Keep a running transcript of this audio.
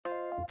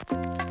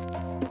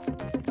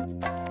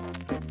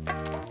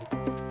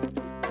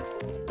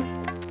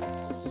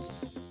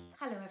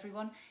Hello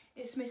everyone,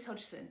 it's Miss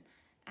Hodgson,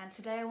 and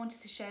today I wanted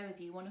to share with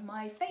you one of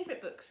my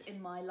favourite books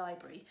in my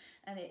library,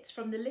 and it's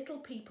from the Little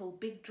People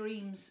Big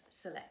Dreams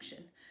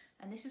selection,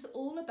 and this is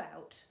all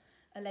about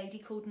a lady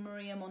called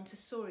Maria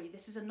Montessori.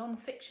 This is a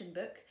non-fiction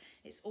book.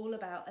 It's all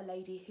about a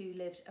lady who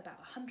lived about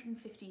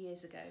 150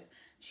 years ago.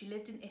 She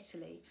lived in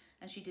Italy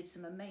and she did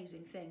some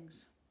amazing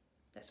things.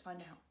 Let's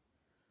find out.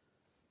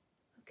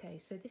 Okay,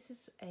 so this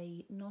is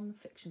a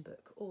non-fiction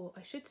book, or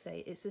I should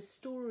say it's a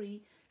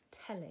story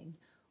telling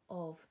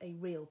of a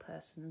real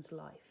person's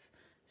life.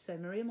 So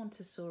Maria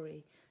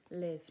Montessori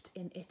lived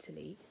in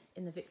Italy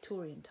in the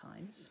Victorian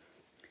times,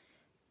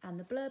 and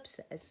the blurb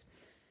says,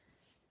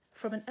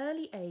 "From an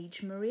early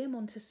age, Maria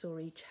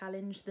Montessori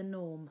challenged the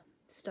norm,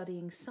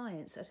 studying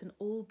science at an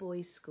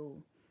all-boys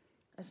school.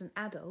 As an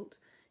adult,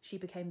 she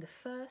became the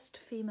first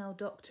female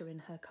doctor in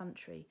her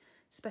country,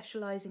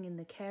 specialising in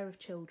the care of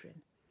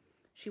children.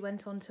 She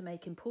went on to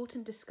make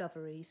important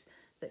discoveries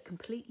that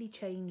completely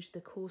changed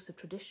the course of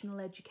traditional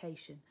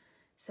education,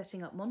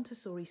 setting up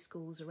Montessori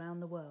schools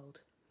around the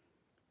world.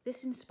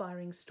 This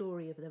inspiring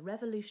story of the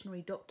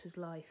revolutionary doctor's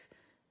life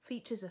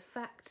features a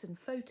facts and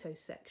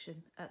photos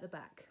section at the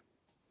back."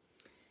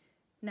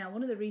 Now,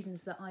 one of the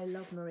reasons that I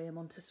love Maria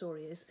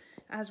Montessori is,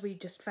 as we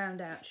just found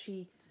out,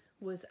 she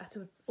was at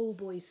an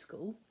all-boys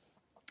school,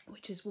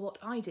 which is what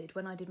I did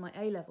when I did my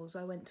A-levels.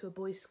 I went to a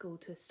boys' school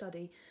to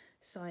study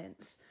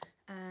science,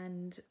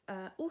 and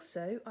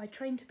also I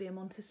trained to be a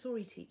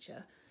Montessori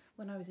teacher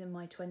when I was in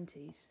my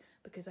 20s,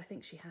 because I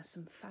think she has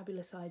some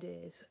fabulous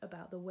ideas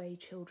about the way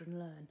children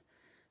learn.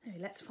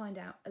 Anyway, let's find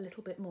out a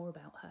little bit more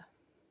about her.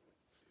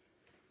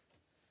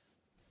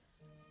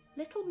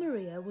 Little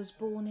Maria was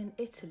born in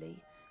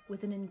Italy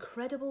with an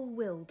incredible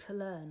will to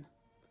learn.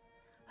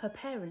 Her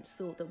parents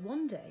thought that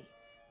one day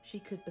she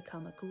could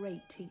become a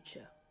great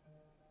teacher.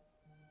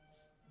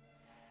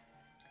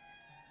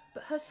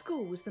 But her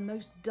school was the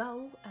most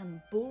dull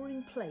and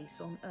boring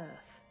place on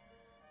earth.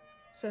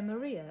 So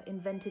Maria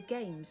invented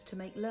games to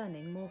make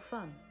learning more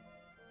fun.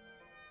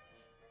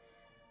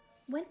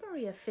 When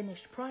Maria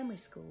finished primary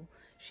school,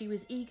 she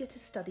was eager to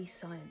study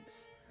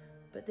science,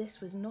 but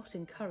this was not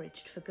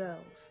encouraged for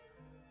girls,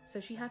 so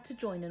she had to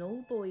join an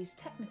all-boys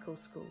technical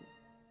school.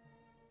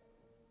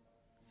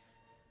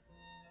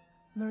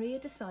 Maria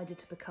decided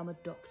to become a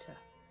doctor.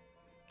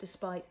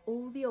 Despite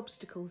all the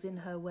obstacles in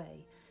her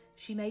way,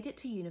 she made it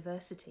to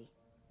university.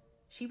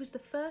 She was the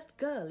first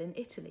girl in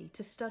Italy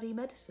to study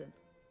medicine.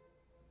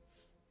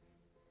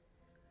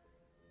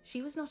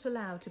 She was not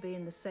allowed to be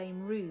in the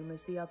same room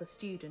as the other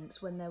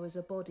students when there was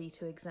a body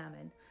to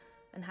examine,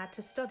 and had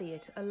to study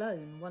it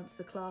alone once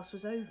the class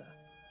was over.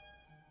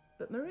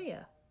 But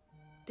Maria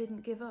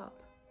didn't give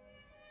up.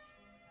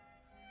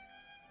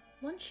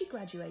 Once she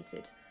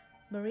graduated,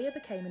 Maria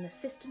became an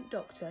assistant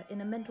doctor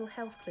in a mental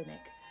health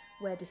clinic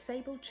where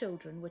disabled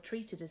children were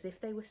treated as if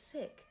they were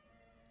sick.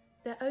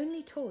 Their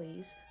only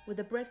toys were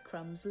the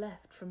breadcrumbs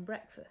left from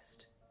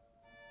breakfast.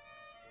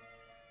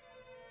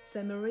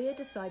 So Maria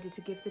decided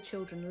to give the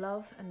children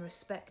love and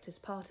respect as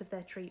part of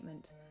their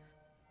treatment.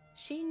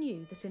 She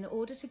knew that in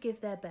order to give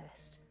their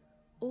best,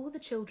 all the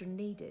children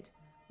needed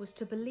was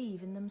to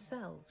believe in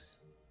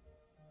themselves.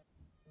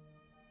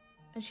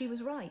 And she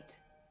was right.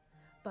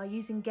 By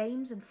using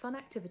games and fun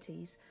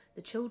activities,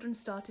 the children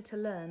started to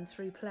learn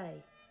through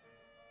play.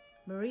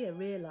 Maria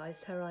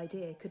realised her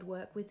idea could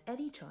work with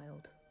any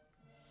child.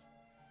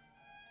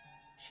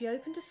 She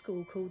opened a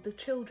school called the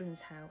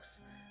Children's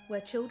House,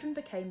 where children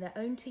became their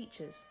own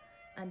teachers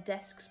and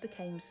desks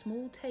became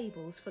small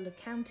tables full of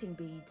counting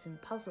beads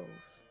and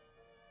puzzles.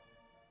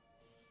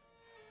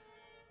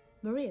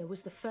 Maria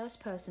was the first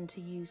person to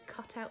use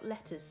cut-out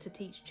letters to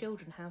teach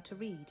children how to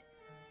read.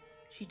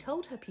 She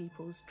told her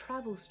pupils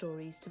travel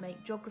stories to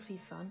make geography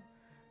fun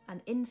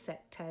and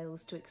insect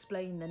tales to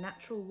explain the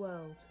natural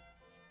world.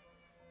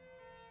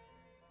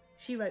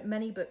 She wrote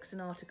many books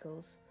and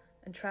articles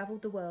and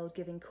travelled the world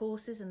giving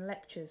courses and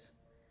lectures.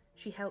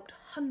 She helped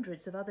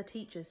hundreds of other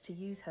teachers to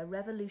use her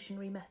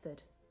revolutionary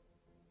method.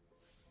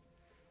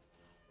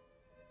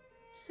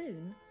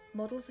 Soon,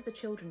 models of the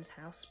Children's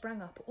House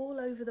sprang up all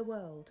over the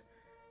world.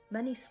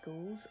 Many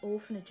schools,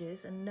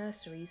 orphanages and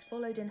nurseries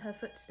followed in her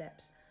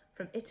footsteps,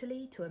 from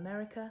Italy to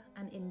America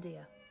and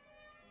India.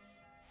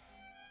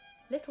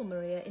 Little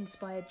Maria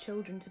inspired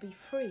children to be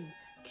free,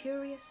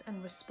 curious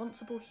and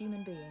responsible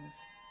human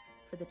beings,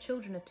 for the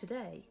children of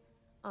today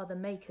are the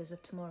makers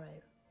of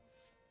tomorrow.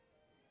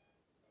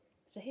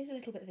 So here's a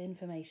little bit of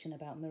information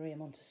about Maria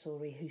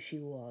Montessori, who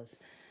she was.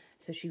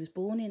 So she was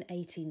born in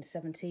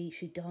 1870,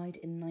 she died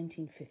in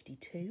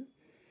 1952.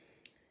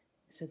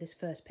 So this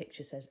first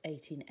picture says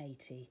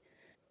 1880.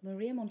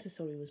 Maria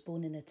Montessori was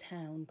born in a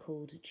town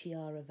called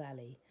Chiara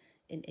Valley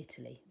in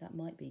Italy. That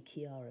might be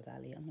Chiara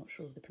Valley, I'm not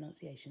sure of the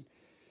pronunciation.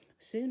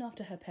 Soon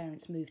after her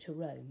parents moved to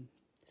Rome,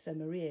 so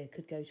Maria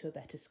could go to a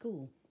better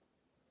school.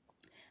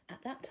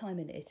 At that time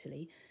in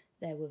Italy,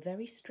 there were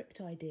very strict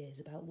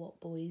ideas about what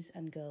boys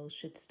and girls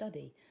should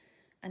study,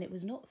 and it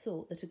was not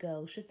thought that a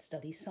girl should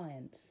study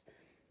science.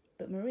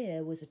 But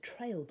Maria was a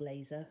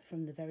trailblazer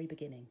from the very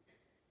beginning.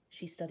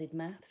 She studied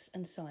maths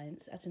and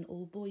science at an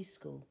all-boys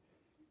school.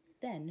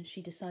 Then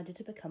she decided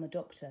to become a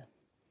doctor.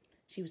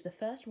 She was the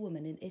first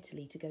woman in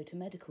Italy to go to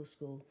medical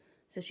school,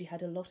 so she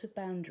had a lot of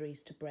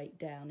boundaries to break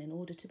down in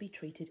order to be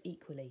treated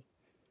equally.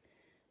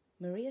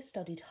 Maria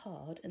studied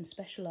hard and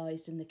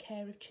specialised in the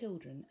care of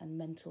children and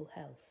mental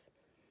health.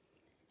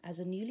 As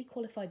a newly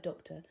qualified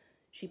doctor,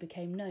 she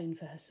became known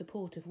for her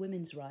support of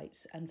women's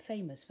rights and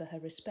famous for her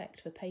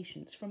respect for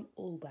patients from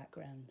all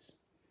backgrounds.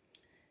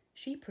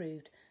 She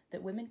proved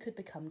that women could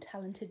become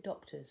talented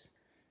doctors,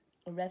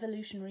 a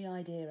revolutionary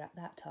idea at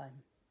that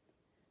time.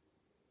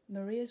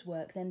 Maria's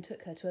work then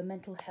took her to a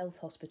mental health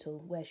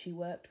hospital where she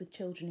worked with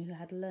children who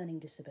had learning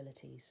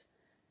disabilities.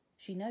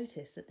 She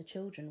noticed that the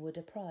children were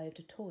deprived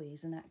of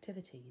toys and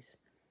activities.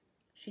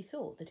 She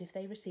thought that if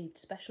they received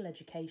special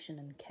education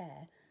and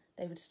care,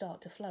 they would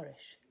start to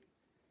flourish.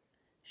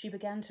 She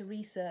began to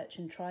research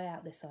and try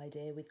out this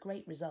idea with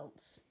great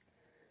results.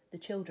 The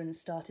children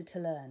started to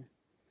learn.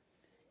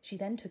 She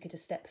then took it a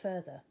step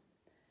further.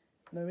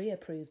 Maria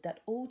proved that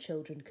all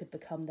children could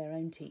become their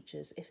own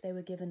teachers if they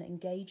were given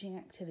engaging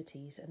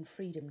activities and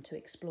freedom to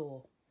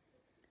explore.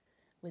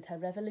 With her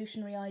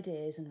revolutionary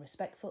ideas and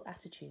respectful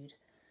attitude,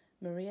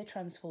 Maria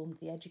transformed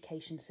the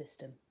education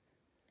system.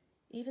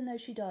 Even though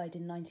she died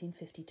in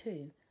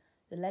 1952,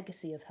 the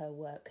legacy of her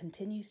work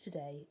continues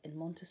today in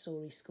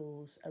Montessori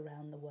schools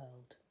around the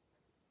world.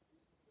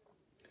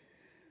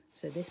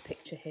 So this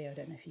picture here, I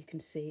don't know if you can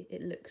see,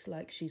 it looks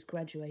like she's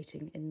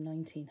graduating in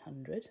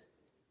 1900.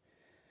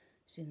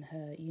 She's in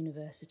her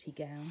university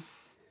gown.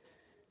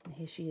 And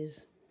here she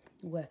is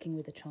working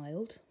with a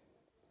child.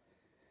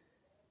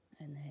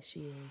 And there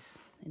she is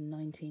in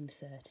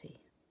 1930.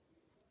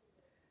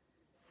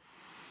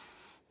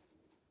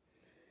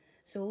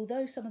 So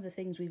although some of the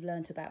things we've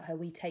learnt about her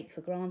we take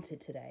for granted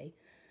today,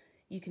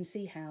 you can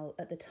see how,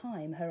 at the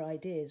time, her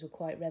ideas were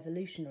quite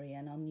revolutionary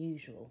and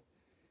unusual.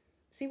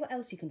 See what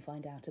else you can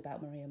find out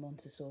about Maria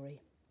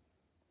Montessori.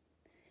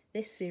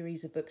 This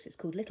series of books is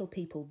called Little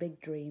People, Big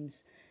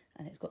Dreams,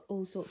 and it's got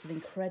all sorts of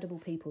incredible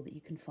people that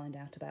you can find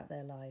out about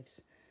their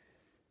lives.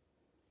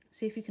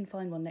 See if you can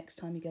find one next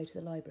time you go to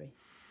the library.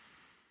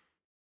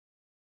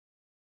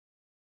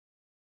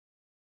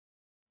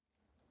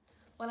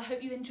 Well, I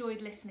hope you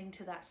enjoyed listening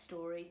to that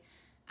story.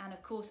 And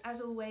of course, as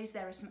always,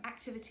 there are some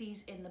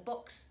activities in the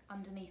box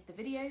underneath the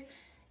video.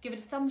 Give it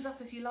a thumbs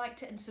up if you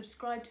liked it and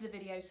subscribe to the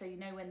video so you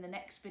know when the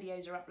next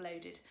videos are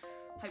uploaded.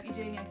 Hope you're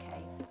doing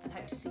okay and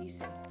hope to see you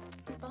soon.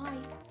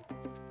 Bye.